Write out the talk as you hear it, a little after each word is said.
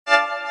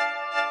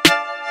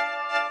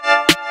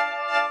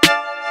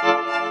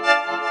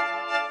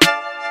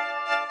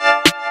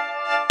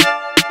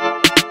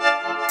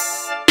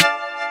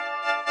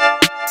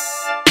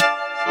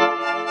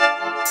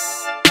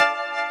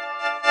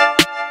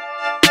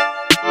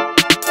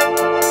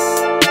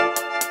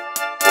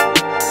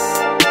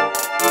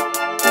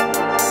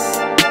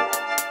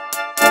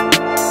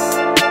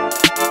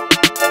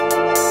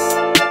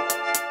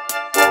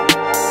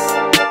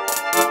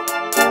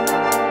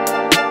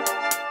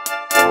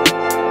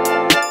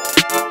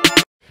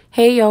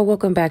Hey y'all,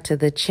 welcome back to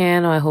the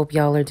channel. I hope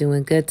y'all are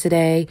doing good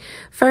today.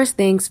 First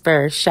things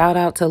first, shout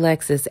out to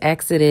Lexus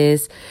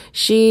Exodus.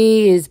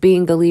 She is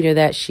being the leader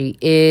that she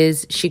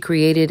is. She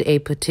created a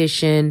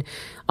petition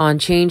on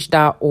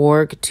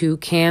change.org to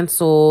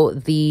cancel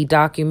the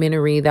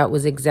documentary that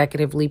was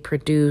executively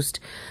produced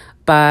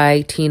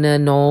by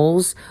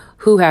Knowles,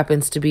 who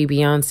happens to be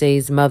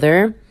Beyonce's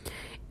mother.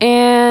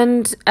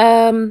 And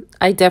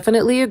I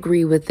definitely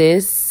agree with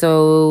this.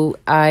 So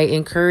I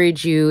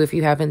encourage you, if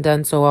you haven't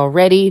done so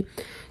already,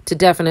 to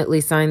definitely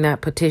sign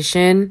that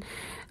petition.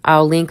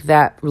 I'll link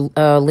that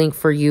link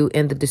for you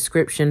in the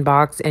description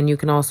box, and you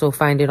can also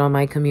find it on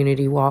my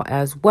community wall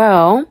as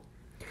well.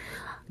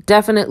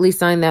 Definitely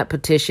sign that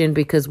petition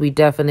because we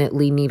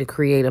definitely need to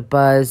create a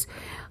buzz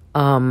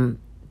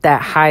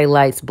that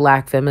highlights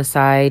Black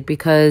femicide,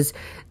 because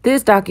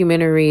this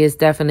documentary is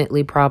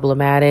definitely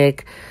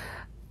problematic.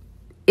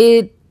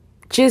 It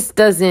just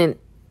doesn't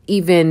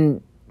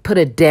even put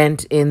a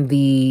dent in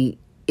the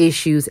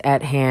issues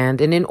at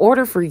hand. And in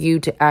order for you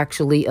to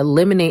actually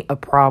eliminate a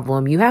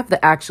problem, you have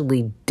to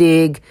actually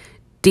dig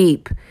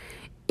deep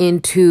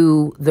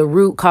into the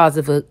root cause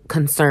of a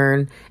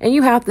concern, and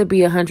you have to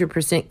be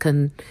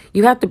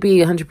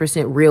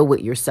 100% real with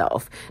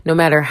yourself. No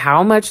matter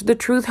how much the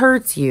truth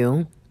hurts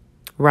you,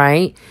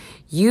 right?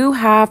 You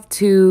have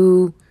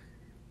to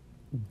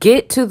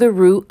get to the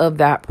root of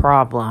that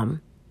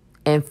problem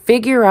and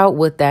figure out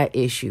what that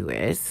issue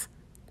is.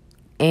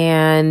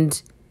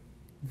 And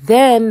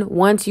then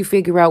once you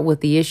figure out what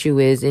the issue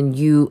is and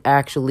you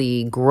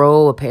actually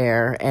grow a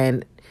pair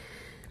and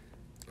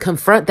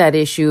confront that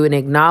issue and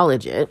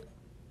acknowledge it,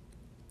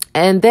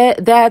 and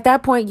at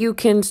that point you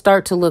can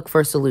start to look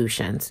for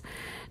solutions.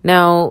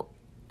 Now,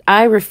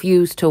 I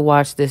refuse to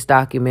watch this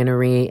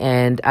documentary,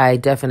 and I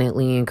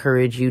definitely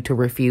encourage you to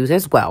refuse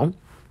as well.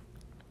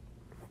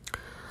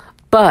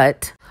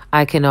 But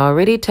I can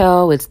already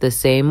tell it's the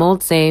same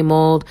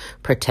old,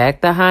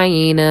 protect the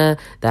hyena.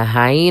 The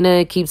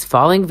hyena keeps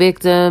falling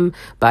victim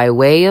by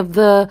way of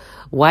the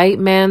white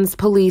man's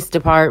police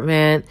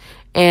department.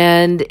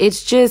 And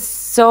it's just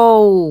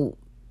so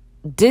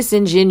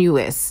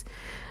disingenuous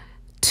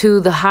to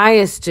the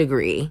highest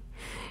degree,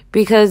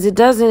 because it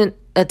doesn't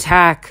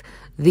attack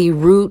the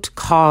root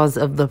cause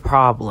of the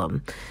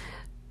problem.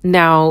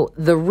 Now,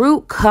 the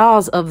root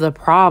cause of the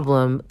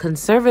problem,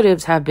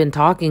 conservatives have been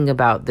talking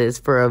about this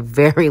for a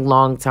very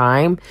long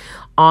time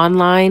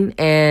online,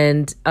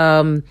 and,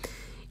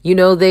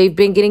 they've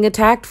been getting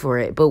attacked for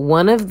it. But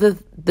one of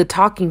the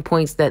talking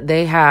points that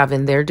they have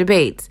in their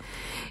debates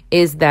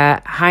is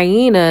that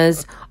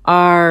hyenas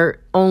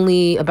are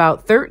only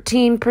about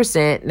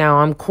 13%. Now,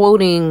 I'm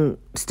quoting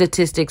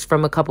statistics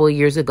from a couple of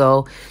years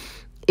ago.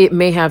 It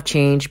may have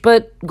changed,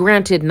 but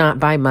granted, not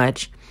by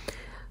much.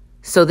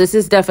 So this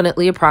is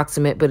definitely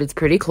approximate, but it's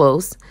pretty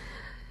close.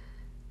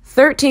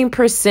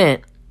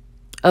 13%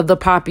 of the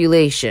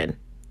population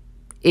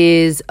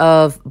is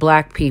of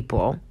Black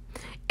people,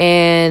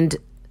 and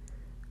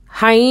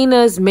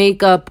hyenas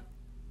make up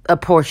a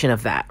portion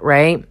of that,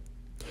 right?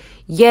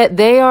 Yet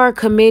they are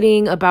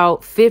committing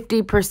about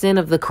 50%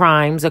 of the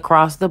crimes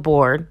across the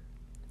board.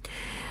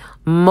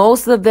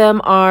 Most of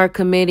them are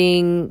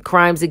committing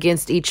crimes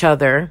against each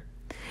other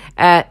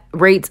at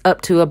rates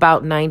up to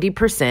about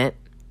 90%.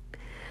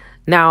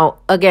 Now,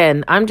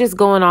 again, I'm just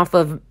going off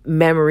of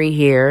memory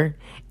here,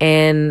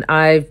 and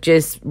I've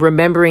just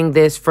remembering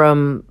this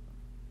from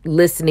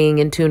listening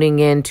and tuning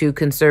in to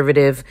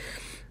conservative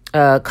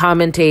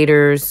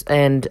commentators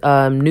and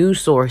news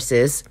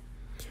sources.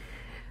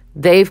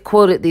 They've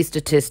quoted these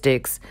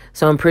statistics,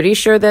 so I'm pretty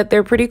sure that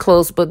they're pretty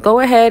close, but go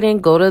ahead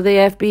and go to the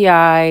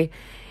FBI,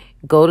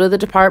 go to the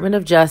Department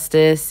of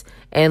Justice,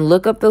 and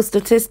look up those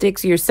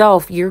statistics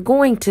yourself. You're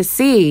going to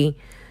see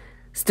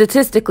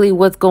statistically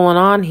what's going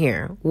on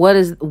here,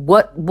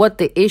 what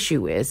the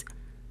issue is.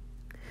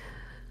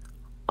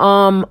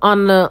 On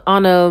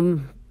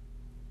a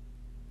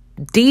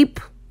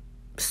deep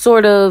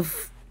sort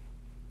of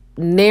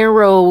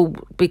narrow,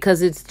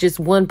 because it's just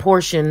one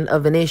portion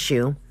of an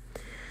issue,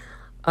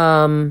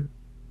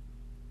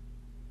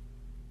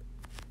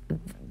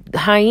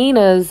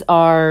 hyenas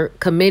are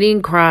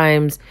committing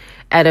crimes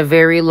at a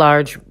very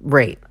large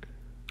rate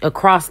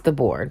across the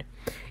board.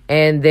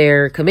 And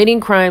they're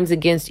committing crimes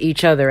against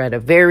each other at a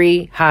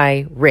very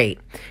high rate.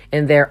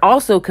 And they're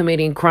also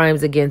committing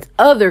crimes against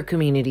other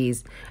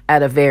communities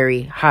at a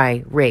very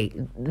high rate.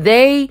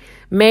 They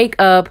make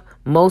up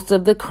most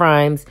of the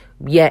crimes,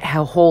 yet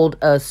hold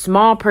a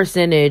small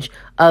percentage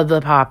of the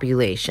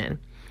population.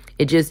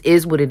 It just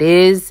is what it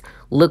is.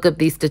 Look up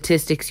these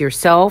statistics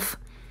yourself.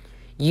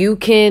 You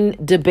can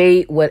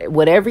debate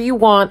whatever you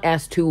want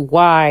as to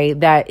why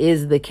that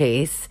is the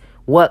case,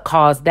 what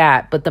caused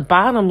that. But the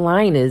bottom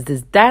line is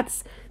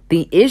that's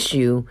the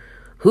issue.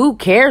 Who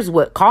cares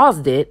what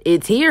caused it?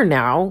 It's here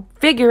now.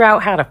 Figure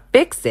out how to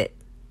fix it.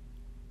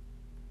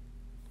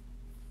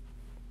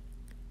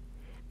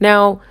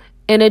 Now,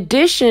 in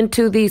addition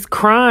to these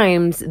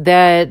crimes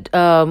that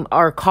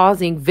are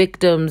causing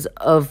victims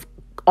of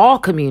all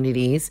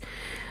communities,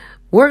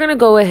 we're going to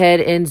go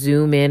ahead and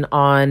zoom in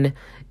on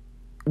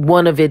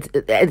one of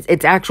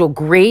its actual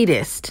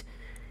greatest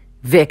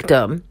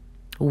victim,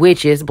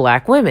 which is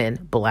Black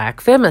women,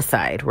 Black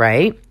femicide,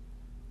 right?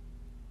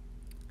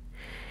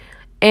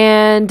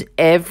 And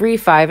every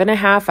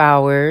 5.5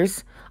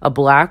 hours, a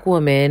Black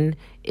woman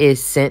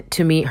is sent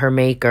to meet her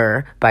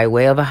maker by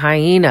way of a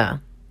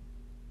hyena.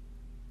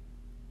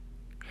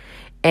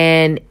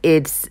 And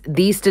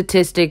these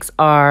statistics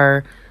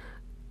are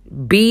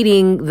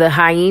beating the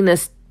hyena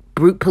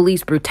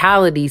police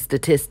brutality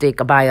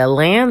statistic by a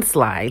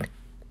landslide.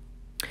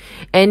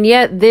 And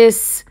yet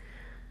this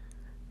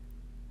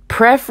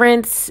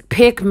preference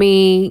pick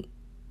me,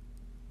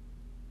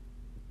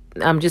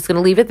 I'm just going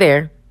to leave it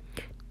there,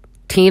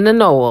 Tina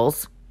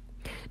Knowles,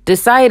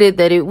 decided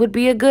that it would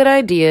be a good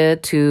idea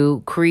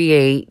to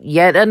create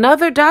yet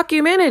another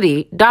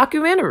documentary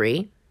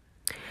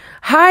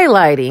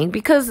highlighting,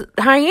 because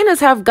hyenas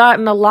have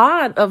gotten a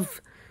lot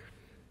of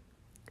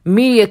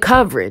media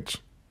coverage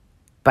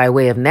by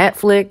way of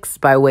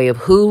Netflix, by way of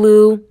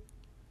Hulu,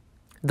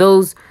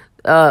 those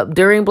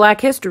during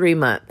Black History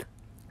Month.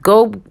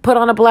 Go put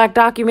on a Black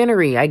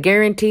documentary. I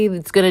guarantee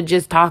it's going to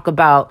just talk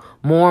about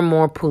more and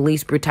more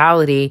police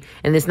brutality,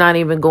 and it's not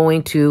even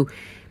going to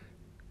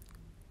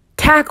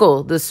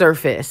tackle the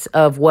surface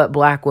of what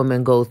Black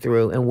women go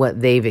through and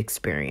what they've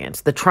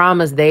experienced, the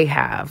traumas they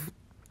have,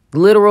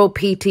 literal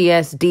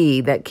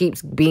PTSD that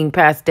keeps being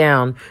passed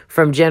down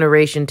from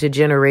generation to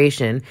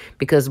generation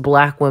because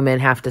Black women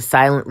have to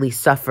silently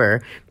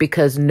suffer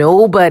because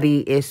nobody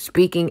is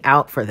speaking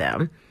out for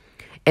them.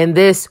 And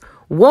this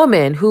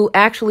woman who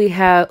actually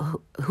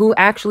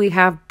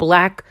have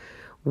Black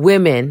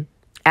women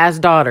as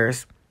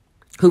daughters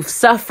who've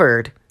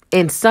suffered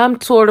in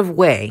some sort of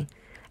way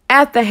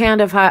at the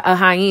hand of a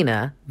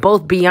hyena,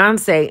 both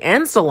Beyonce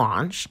and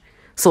Solange.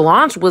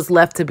 Solange was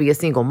left to be a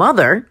single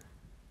mother,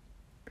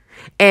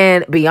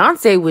 and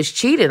Beyonce was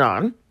cheated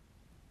on.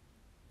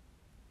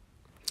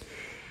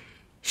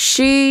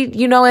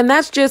 And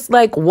that's just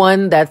like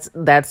one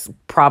that's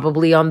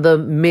probably on the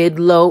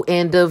mid-low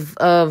end of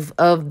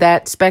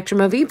that spectrum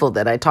of evil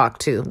that I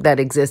talked to that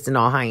exists in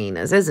all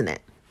hyenas, isn't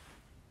it?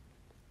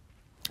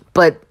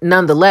 But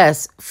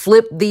nonetheless,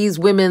 flip these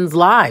women's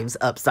lives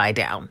upside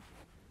down.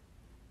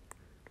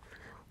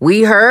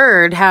 We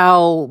heard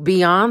how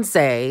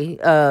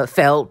Beyonce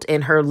felt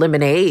in her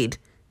Lemonade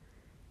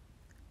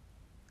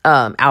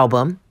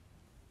album.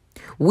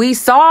 We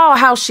saw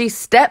how she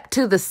stepped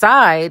to the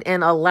side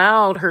and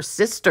allowed her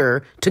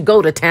sister to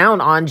go to town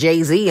on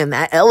Jay-Z in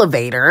that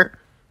elevator.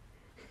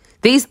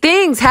 These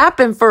things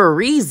happen for a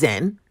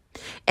reason.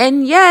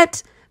 And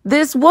yet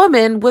this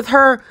woman with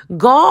her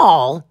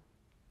gall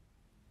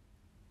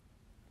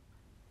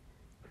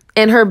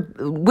and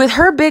with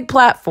her big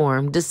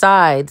platform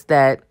decides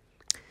that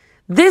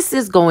this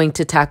is going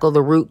to tackle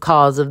the root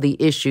cause of the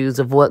issues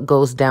of what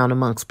goes down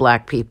amongst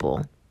Black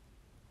people.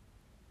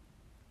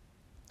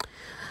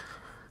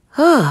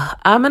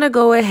 I'm going to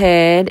go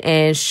ahead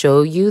and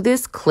show you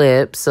this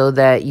clip so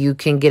that you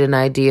can get an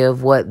idea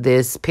of what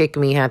this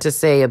pick-me had to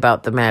say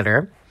about the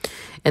matter.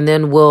 And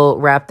then we'll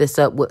wrap this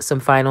up with some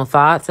final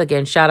thoughts.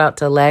 Again, shout out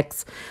to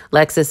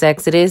Lexus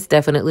Exodus.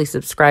 Definitely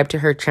subscribe to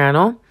her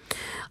channel.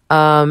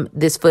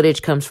 This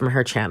footage comes from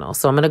her channel.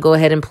 So I'm going to go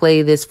ahead and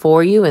play this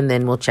for you and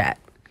then we'll chat.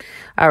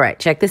 All right,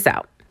 check this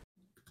out.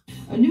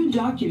 A new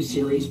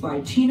docuseries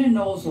by Tina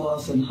Knowles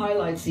Lawson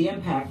highlights the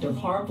impact of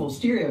harmful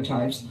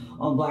stereotypes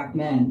on Black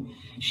men.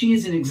 She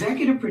is an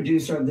executive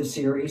producer of the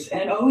series,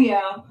 and oh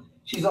yeah,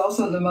 she's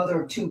also the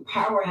mother of two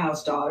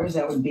powerhouse daughters,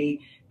 that would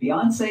be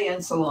Beyonce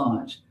and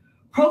Solange.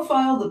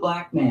 Profile the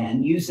Black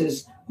Man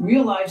uses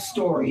real-life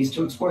stories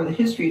to explore the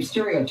history of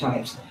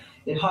stereotypes.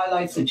 It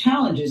highlights the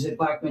challenges that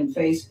Black men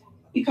face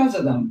because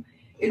of them.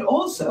 It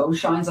also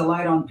shines a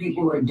light on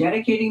people who are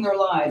dedicating their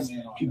lives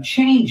to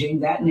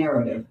changing that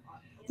narrative.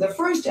 The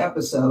first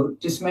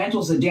episode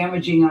dismantles the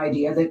damaging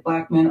idea that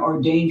Black men are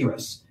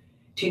dangerous.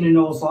 Tina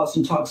Knowles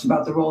Lawson talks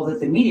about the role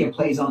that the media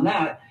plays on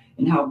that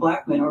and how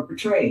Black men are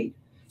portrayed.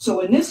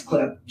 So in this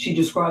clip, she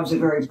describes a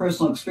very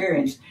personal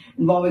experience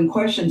involving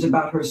questions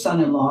about her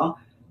son-in-law.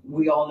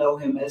 We all know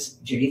him as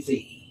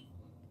Jay-Z.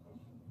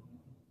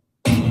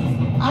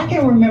 I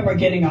can remember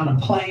getting on a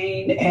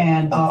plane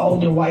and an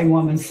older white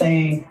woman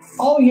saying,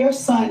 "Oh, your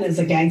son is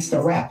a gangster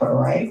rapper,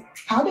 right?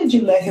 How did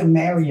you let him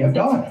marry your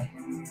daughter?"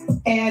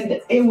 And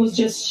it was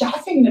just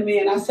shocking to me.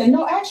 And I said,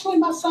 "No, actually,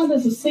 my son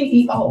is a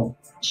CEO."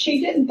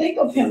 She didn't think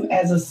of him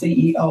as a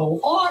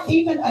CEO or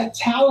even a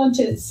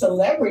talented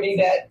celebrity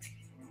that,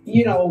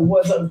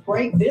 was a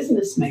great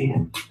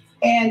businessman.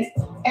 And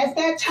at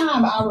that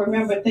time, I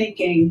remember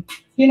thinking,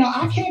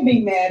 I can't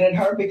be mad at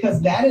her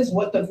because that is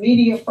what the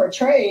media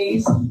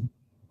portrays.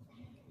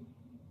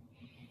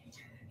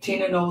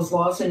 Tina Knowles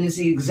Lawson is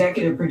the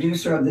executive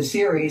producer of the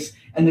series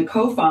and the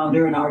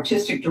co-founder and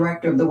artistic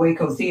director of the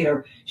Waco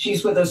Theater.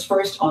 She's with us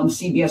first on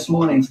CBS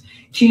Mornings.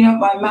 Tina,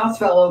 my mouth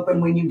fell open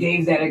when you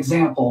gave that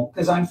example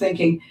because I'm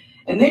thinking,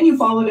 and then you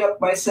followed up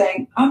by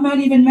saying, I'm not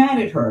even mad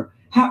at her.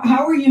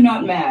 How are you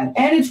not mad?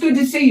 And it's good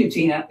to see you,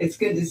 Tina. It's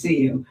good to see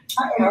you.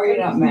 How are you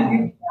not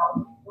mad?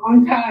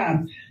 Long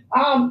time.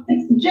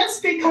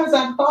 Just because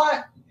I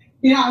thought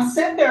I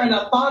sat there and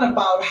I thought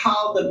about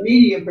how the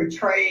media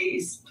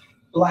portrays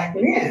Black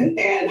men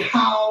and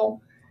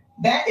how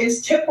that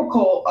is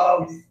typical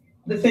of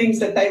the things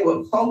that they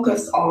would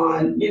focus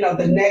on,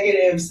 the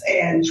negatives,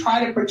 and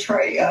try to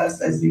portray us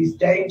as these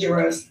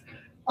dangerous,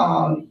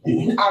 our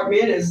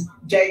men as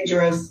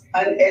dangerous,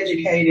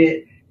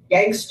 uneducated,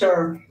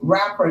 gangster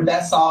rapper.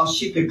 That's all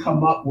she could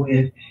come up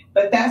with.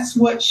 But that's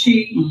what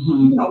she,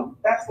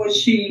 that's what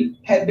she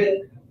had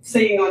been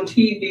seeing on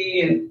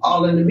TV and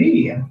all in the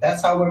media.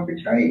 That's how we're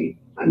portrayed,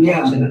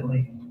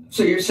 unfortunately. Yeah.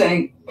 So you're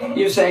saying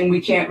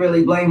we can't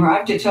really blame her. I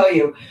have to tell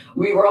you,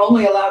 we were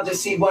only allowed to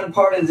see one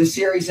part of the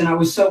series, and I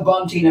was so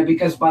bummed, Tina,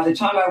 because by the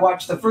time I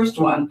watched the first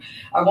one,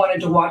 I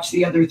wanted to watch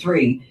the other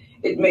three.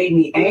 It made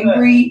me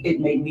angry. It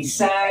made me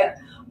sad.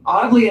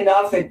 Oddly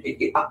enough,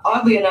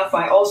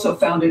 I also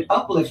found it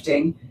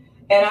uplifting.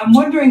 And I'm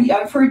wondering,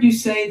 I've heard you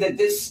say that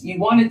you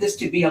wanted this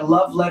to be a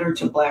love letter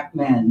to Black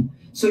men.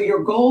 So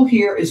your goal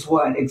here is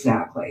what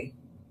exactly?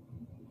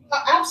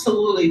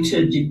 Absolutely,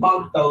 to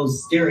debunk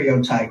those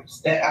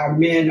stereotypes that our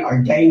men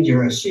are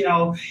dangerous.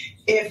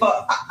 If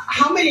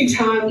how many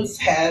times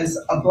has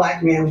a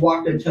Black man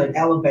walked into an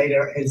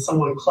elevator and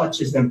someone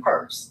clutches their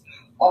purse,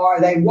 or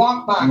they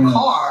walk by a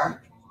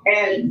car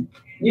and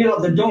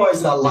the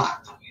doors are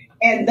locked,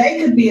 and they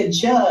could be a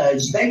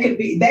judge,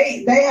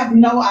 they have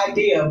no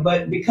idea,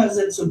 but because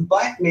it's a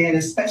Black man,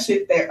 especially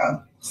if they're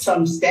of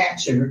some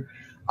stature,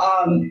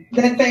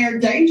 that they are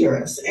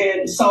dangerous.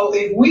 And so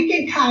if we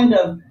can kind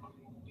of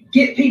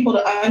get people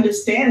to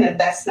understand that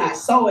that's not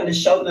so, and to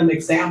show them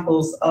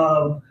examples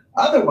of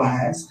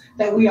otherwise,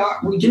 that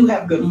we do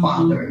have good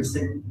fathers,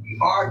 and we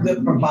are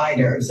good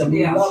providers, and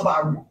we love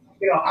our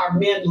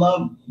men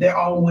love their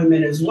own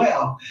women as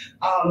well.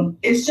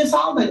 It's just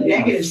all the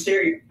negative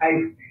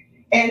stereotype,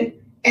 and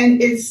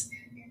it's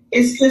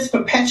just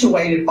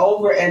perpetuated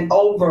over and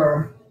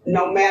over,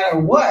 no matter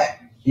what.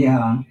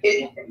 Yeah,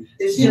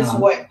 it's just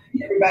what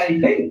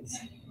everybody thinks.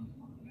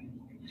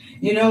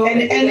 And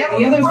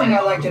the other thing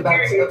I liked about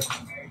it.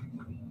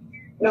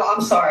 No,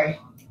 I'm sorry.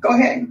 Go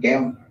ahead,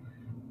 Gail.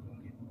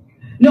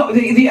 No,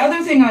 the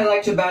other thing I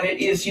liked about it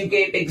is you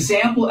gave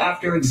example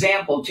after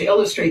example to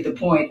illustrate the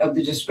point of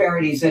the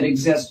disparities that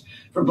exist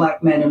for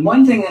Black men. And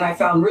one thing that I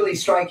found really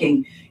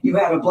striking, you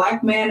had a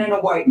Black man and a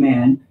white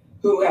man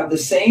who have the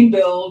same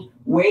build,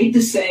 weighed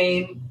the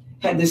same,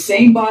 had the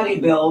same body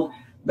build,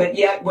 but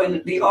yet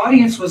when the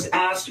audience was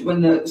asked,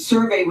 when the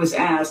survey was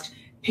asked,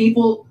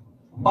 people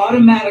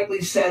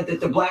automatically said that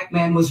the Black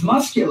man was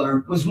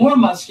more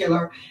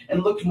muscular,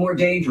 and looked more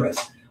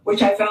dangerous,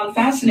 which I found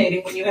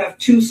fascinating when you have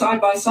two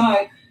side by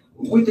side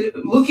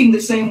looking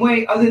the same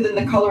way other than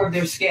the color of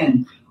their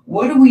skin.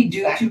 What do we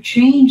do to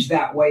change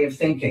that way of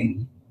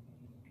thinking?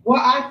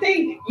 Well, I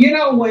think,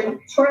 when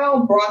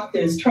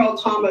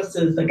Trell Thomas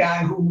is the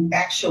guy who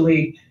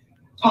actually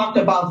talked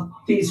about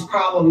these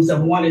problems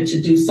and wanted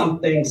to do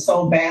something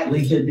so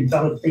badly to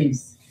develop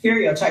these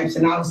stereotypes.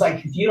 And I was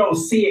like, if you don't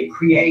see it,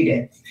 create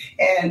it.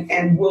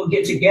 And we'll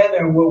get together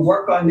and we'll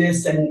work on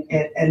this and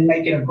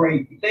make it a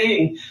great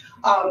thing.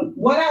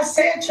 What I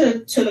said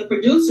to the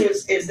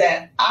producers is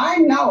that I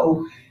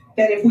know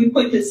that if we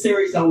put this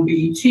series on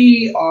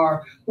BET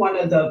or one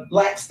of the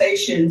Black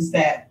stations,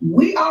 that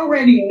we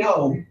already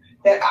know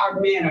that our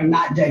men are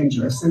not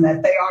dangerous and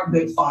that they are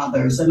good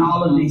fathers and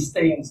all of these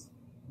things.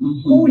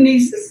 Mm-hmm. Who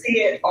needs to see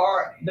it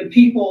are the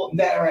people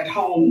that are at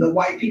home, the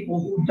white people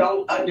who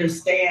don't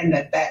understand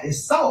that that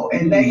is so.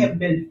 And they have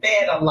been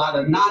fed a lot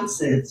of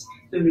nonsense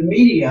through the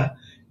media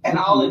and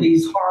all of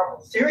these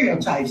horrible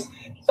stereotypes.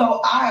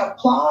 So I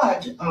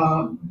applaud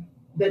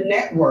the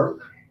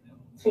network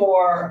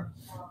for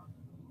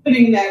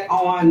putting that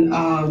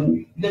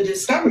on the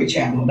Discovery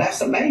Channel. That's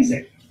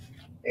amazing.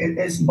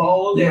 It's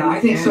bold. Yeah, I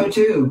think so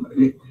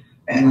too.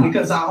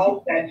 Because I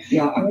hope that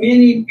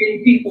many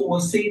people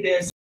will see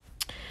this.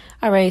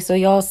 All right, so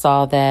y'all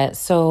saw that.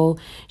 So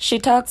she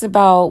talks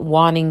about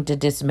wanting to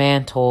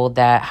dismantle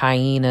that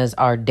hyenas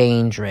are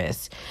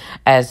dangerous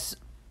as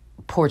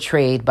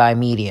portrayed by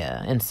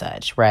media and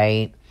such,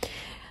 right?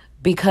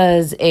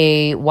 Because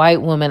a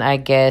white woman, I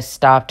guess,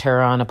 stopped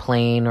her on a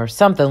plane or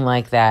something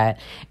like that.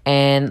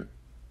 And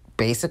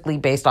basically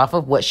based off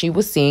of what she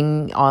was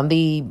seeing on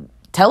the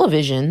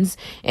televisions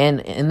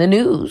and in the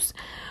news,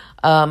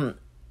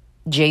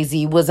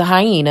 Jay-Z was a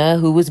hyena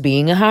who was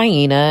being a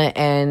hyena,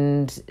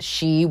 and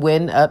she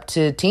went up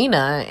to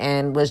Tina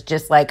and was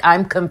just like,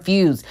 I'm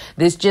confused.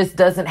 This just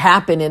doesn't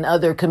happen in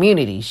other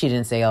communities. She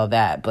didn't say all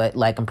that, but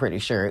like, I'm pretty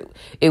sure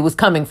it was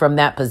coming from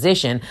that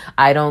position.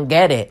 I don't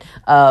get it.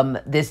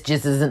 This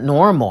just isn't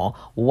normal.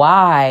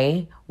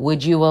 Why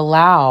would you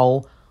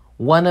allow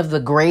one of the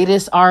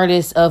greatest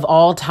artists of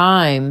all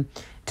time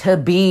to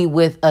be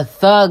with a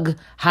thug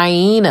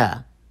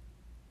hyena?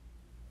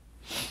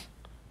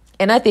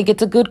 And I think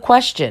it's a good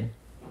question.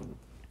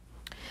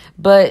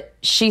 But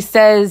she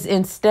says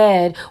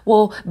instead,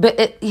 well,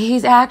 but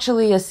he's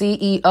actually a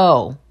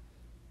CEO.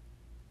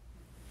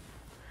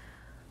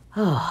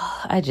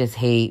 Oh, I just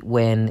hate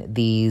when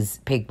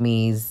these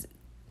pygmies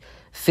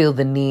feel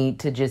the need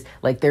to just,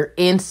 like, their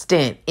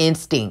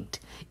instinct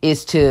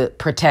is to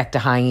protect a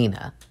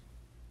hyena.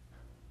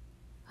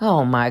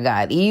 Oh my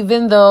God.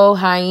 Even though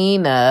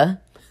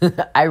hyena,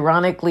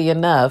 ironically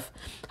enough,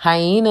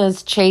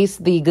 hyenas chase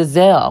the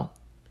gazelle.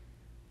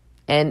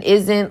 And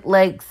isn't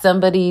like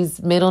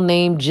somebody's middle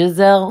name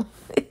Giselle?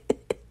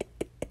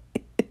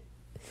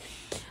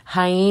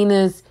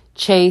 Hyenas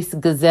chase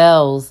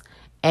gazelles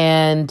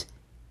and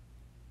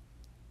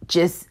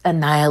just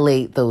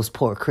annihilate those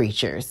poor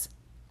creatures.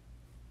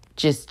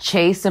 Just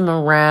chase them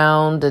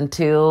around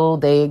until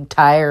they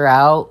tire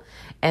out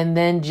and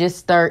then just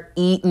start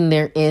eating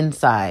their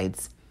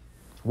insides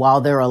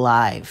while they're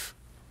alive.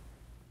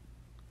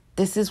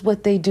 This is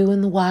what they do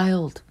in the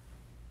wild.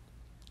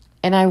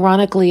 And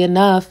ironically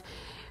enough,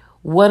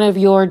 one of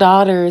your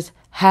daughters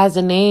has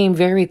a name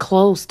very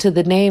close to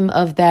the name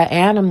of that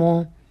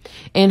animal,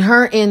 and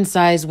her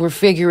insides were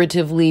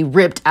figuratively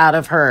ripped out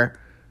of her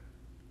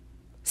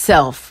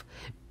self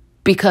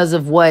because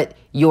of what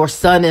your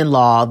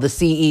son-in-law, the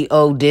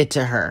CEO, did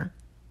to her.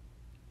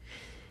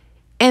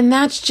 And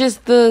that's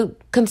just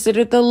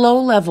considered the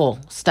low-level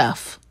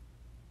stuff.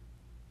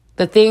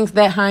 The things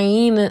that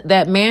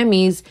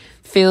mammies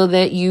feel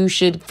that you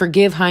should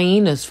forgive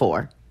hyenas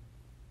for.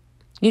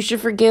 You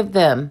should forgive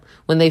them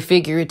when they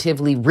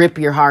figuratively rip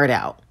your heart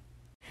out.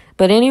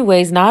 But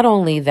anyways, not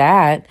only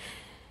that,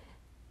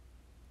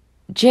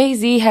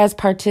 Jay-Z has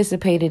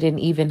participated in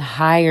even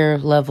higher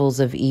levels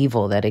of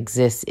evil that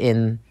exists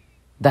in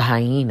the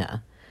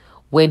hyena.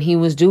 When he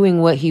was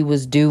doing what he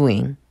was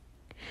doing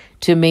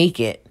to make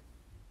it,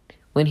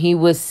 when he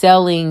was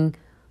selling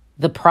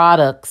the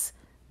products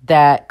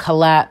that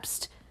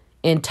collapsed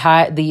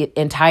the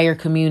entire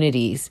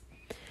communities,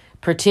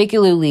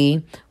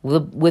 particularly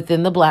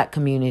within the Black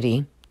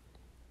community,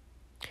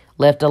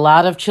 left a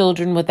lot of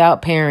children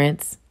without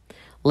parents,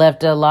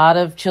 left a lot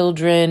of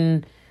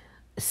children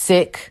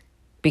sick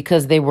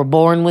because they were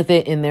born with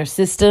it in their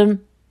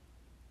system.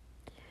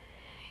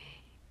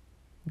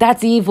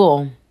 That's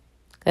evil.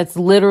 That's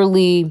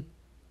literally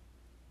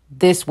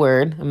this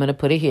word. I'm going to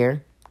put it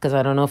here because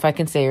I don't know if I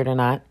can say it or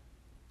not.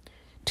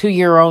 To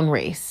your own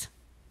race.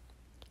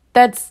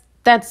 That's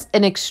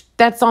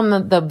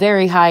on the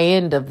very high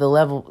end of the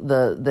level,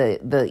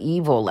 the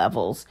evil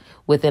levels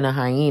within a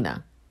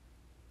hyena.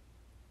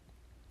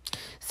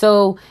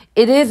 So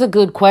it is a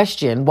good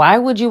question. Why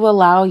would you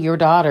allow your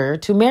daughter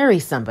to marry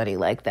somebody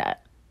like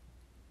that?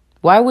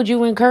 Why would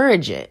you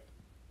encourage it?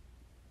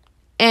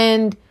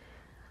 And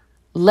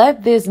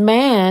let this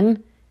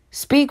man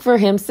speak for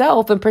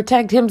himself and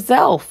protect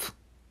himself.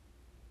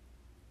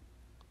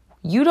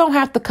 You don't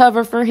have to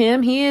cover for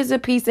him. He is a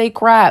piece of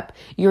crap.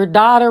 Your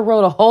daughter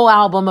wrote a whole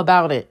album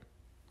about it.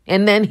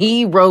 And then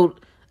he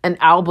wrote an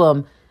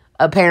album,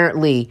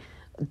 apparently,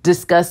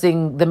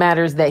 discussing the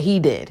matters that he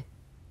did.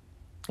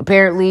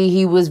 Apparently,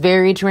 he was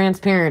very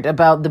transparent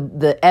about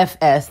the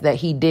FS that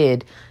he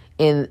did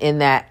in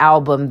that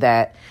album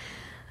that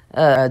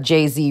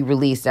Jay-Z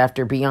released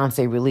after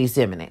Beyonce released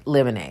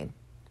Lemonade.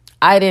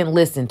 I didn't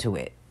listen to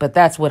it, but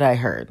that's what I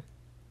heard.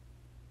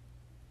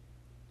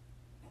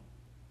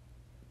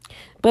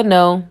 But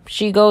no,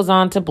 she goes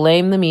on to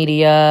blame the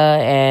media,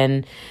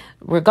 and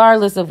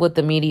regardless of what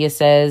the media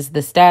says, the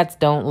stats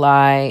don't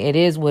lie. It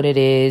is what it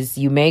is.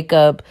 You make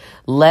up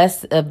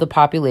less of the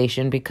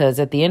population because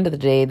at the end of the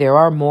day, there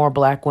are more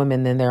Black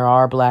women than there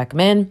are Black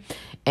men.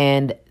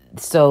 And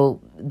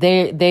so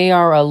they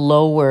are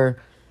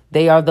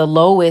the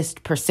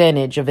lowest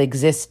percentage of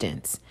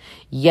existence,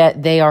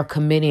 yet they are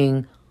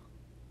committing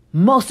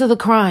most of the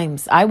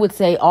crimes. I would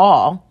say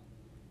all.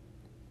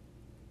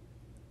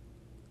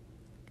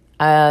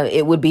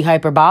 It would be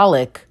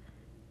hyperbolic,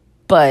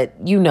 but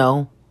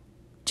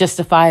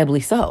justifiably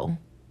so.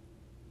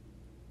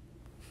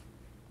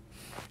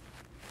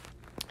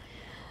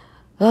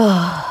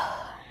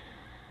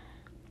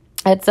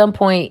 At some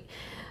point,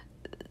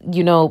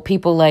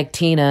 people like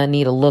Tina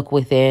need to look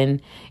within.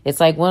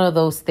 It's like one of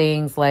those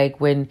things like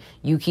when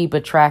you keep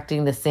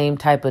attracting the same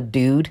type of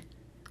dude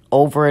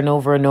over and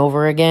over and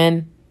over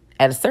again.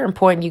 At a certain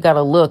point, you got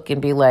to look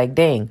and be like,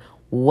 dang,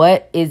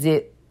 what is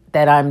it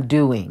that I'm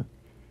doing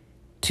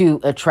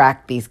to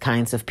attract these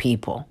kinds of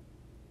people?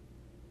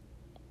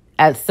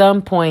 At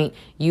some point,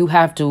 you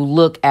have to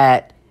look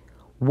at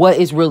what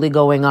is really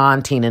going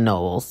on, Tina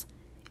Knowles,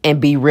 and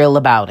be real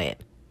about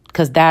it.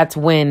 Because that's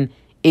when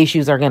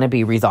issues are going to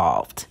be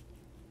resolved.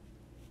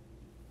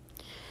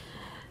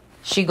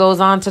 She goes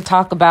on to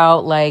talk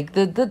about like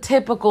the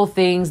typical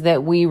things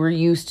that we were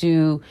used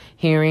to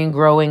hearing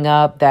growing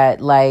up that,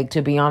 like,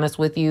 to be honest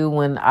with you,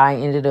 when I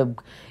ended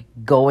up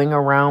going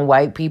around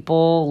white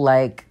people,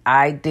 like,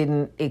 I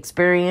didn't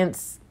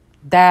experience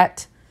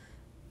that.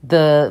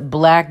 The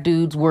Black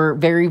dudes were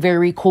very,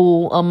 very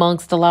cool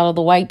amongst a lot of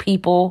the white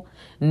people.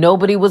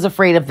 Nobody was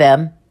afraid of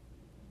them.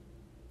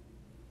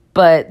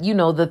 But,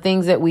 the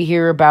things that we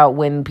hear about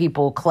when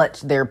people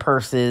clutch their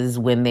purses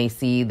when they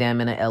see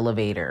them in an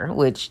elevator,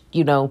 which,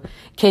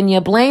 can you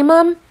blame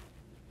them?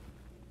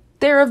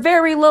 They're a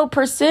very low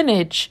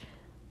percentage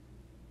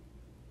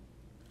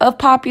of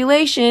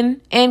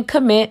population and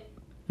commit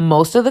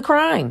most of the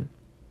crime,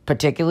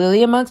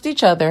 particularly amongst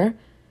each other.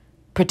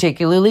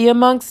 particularly and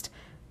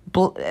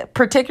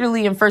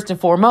first and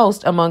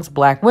foremost amongst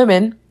Black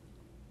women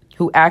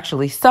who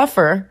actually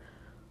suffer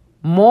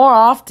more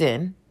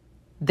often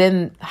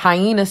than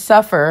hyenas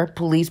suffer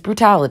police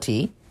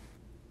brutality.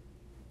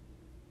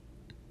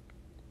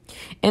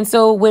 And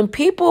so when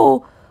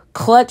people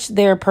clutch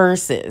their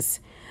purses,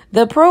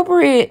 the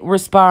appropriate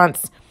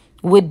response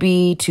would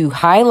be to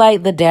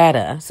highlight the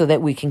data so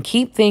that we can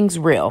keep things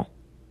real,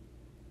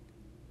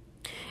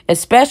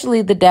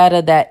 especially the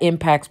data that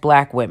impacts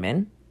Black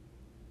women,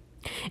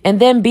 and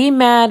then be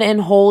mad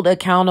and hold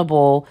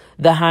accountable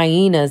the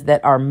hyenas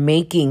that are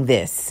making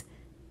this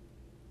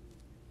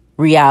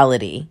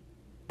reality,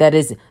 that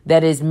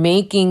is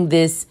making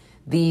these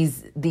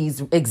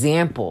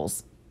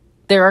examples.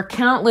 There are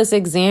countless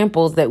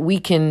examples that we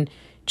can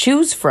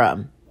choose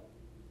from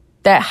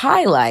that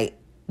highlight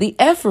the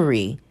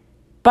effery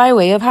by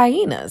way of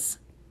hyenas.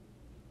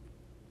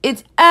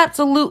 It's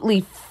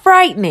absolutely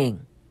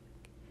frightening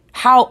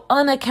how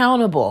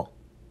unaccountable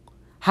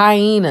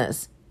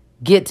hyenas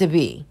get to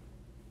be.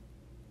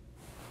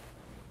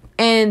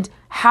 And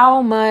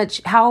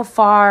how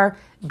far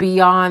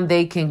beyond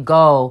they can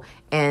go.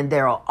 And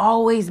there'll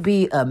always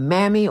be a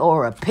mammy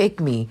or a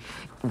pick-me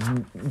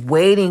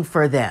waiting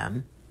for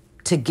them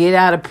to get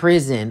out of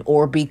prison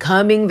or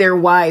becoming their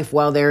wife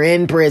while they're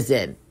in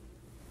prison.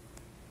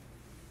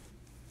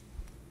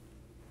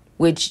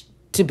 Which,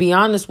 to be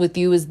honest with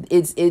you,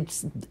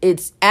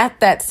 it's at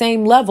that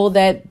same level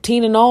that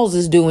Tina Knowles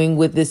is doing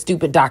with this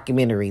stupid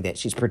documentary that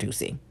she's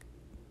producing.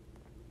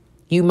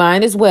 You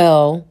might as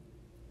well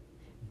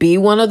be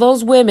one of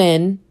those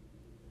women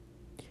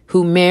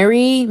who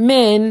marry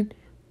men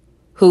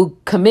who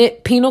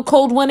commit Penal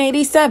Code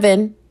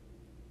 187,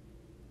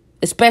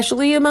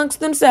 especially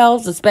amongst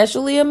themselves,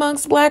 especially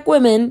amongst Black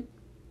women,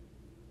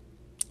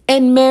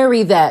 and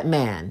marry that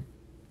man.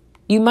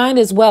 You might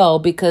as well,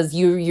 because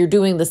you're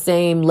doing the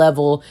same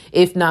level,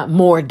 if not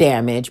more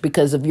damage,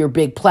 because of your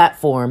big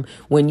platform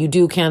when you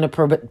do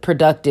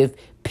counterproductive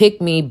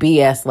pick-me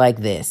BS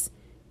like this.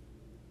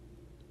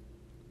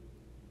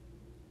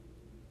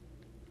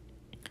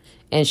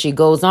 And she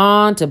goes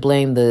on to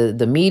blame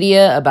the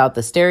media about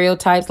the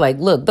stereotypes. Like,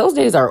 look, those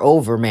days are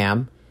over,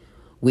 ma'am.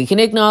 We can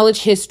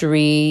acknowledge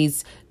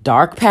history's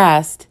dark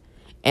past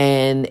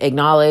and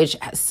acknowledge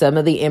some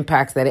of the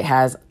impacts that it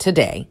has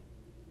today.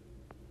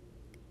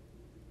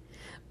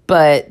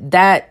 But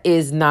that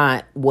is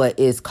not what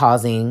is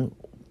causing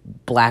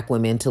Black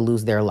women to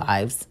lose their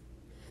lives.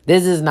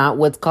 This is not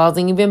what's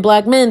causing even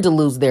Black men to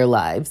lose their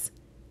lives.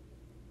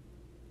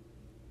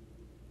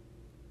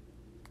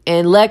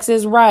 And Lex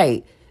is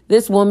right.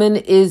 This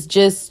woman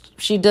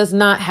she does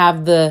not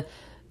have the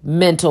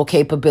mental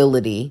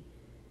capability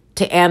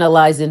to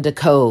analyze and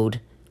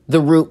decode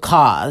the root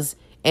cause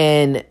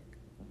and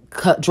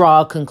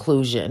draw a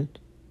conclusion,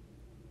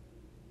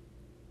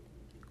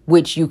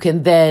 which you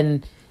can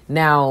then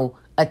now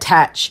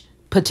attach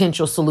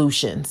potential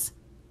solutions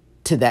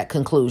to that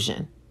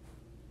conclusion.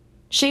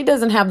 She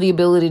doesn't have the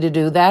ability to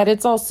do that.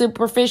 It's all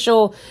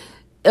superficial,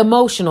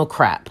 emotional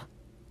crap.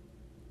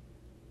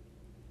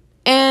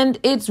 And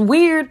it's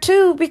weird,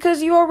 too,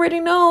 because you already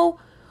know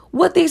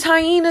what these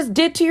hyenas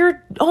did to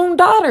your own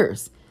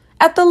daughters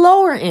at the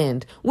lower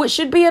end, which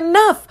should be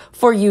enough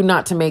for you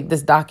not to make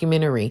this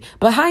documentary.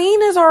 But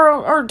hyenas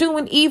are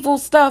doing evil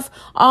stuff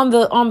on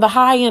the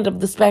high end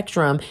of the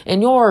spectrum.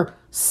 And your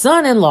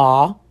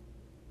son-in-law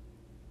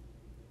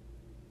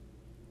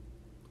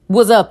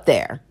was up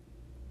there.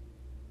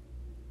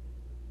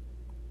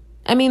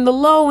 I mean, the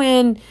low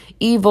end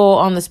evil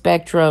on the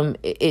spectrum,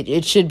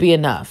 it should be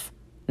enough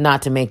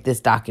not to make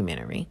this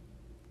documentary.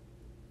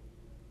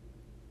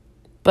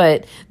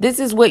 But this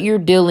is what you're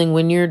dealing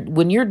when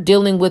you're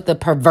dealing with a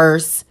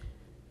perverse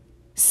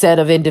set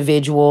of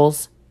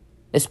individuals,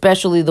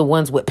 especially the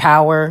ones with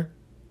power.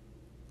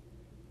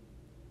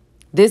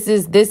 This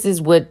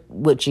is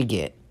what you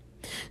get.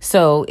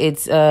 So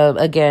it's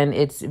again,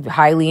 it's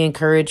highly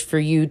encouraged for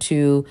you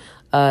to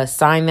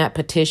sign that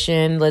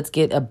petition. Let's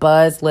get a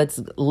buzz.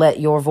 Let's let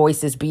your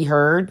voices be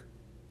heard.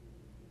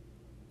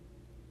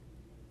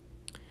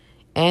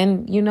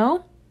 And,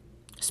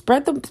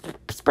 spread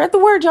the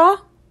word, y'all.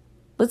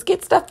 Let's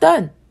get stuff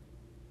done.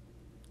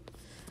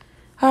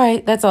 All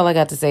right, that's all I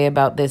got to say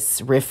about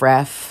this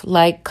riffraff.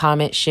 Like,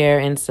 comment, share,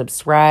 and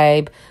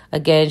subscribe.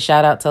 Again,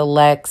 shout out to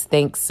Lex.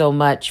 Thanks so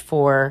much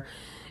for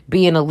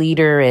being a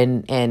leader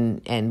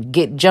and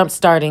jump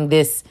starting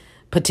this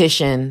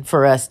petition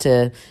for us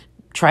to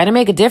try to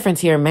make a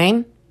difference here,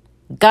 man.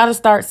 Gotta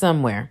start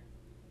somewhere.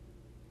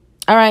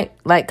 All right,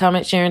 like,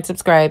 comment, share, and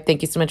subscribe.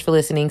 Thank you so much for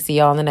listening. See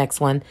y'all in the next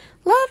one.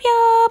 Love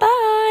y'all.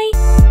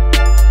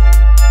 Bye.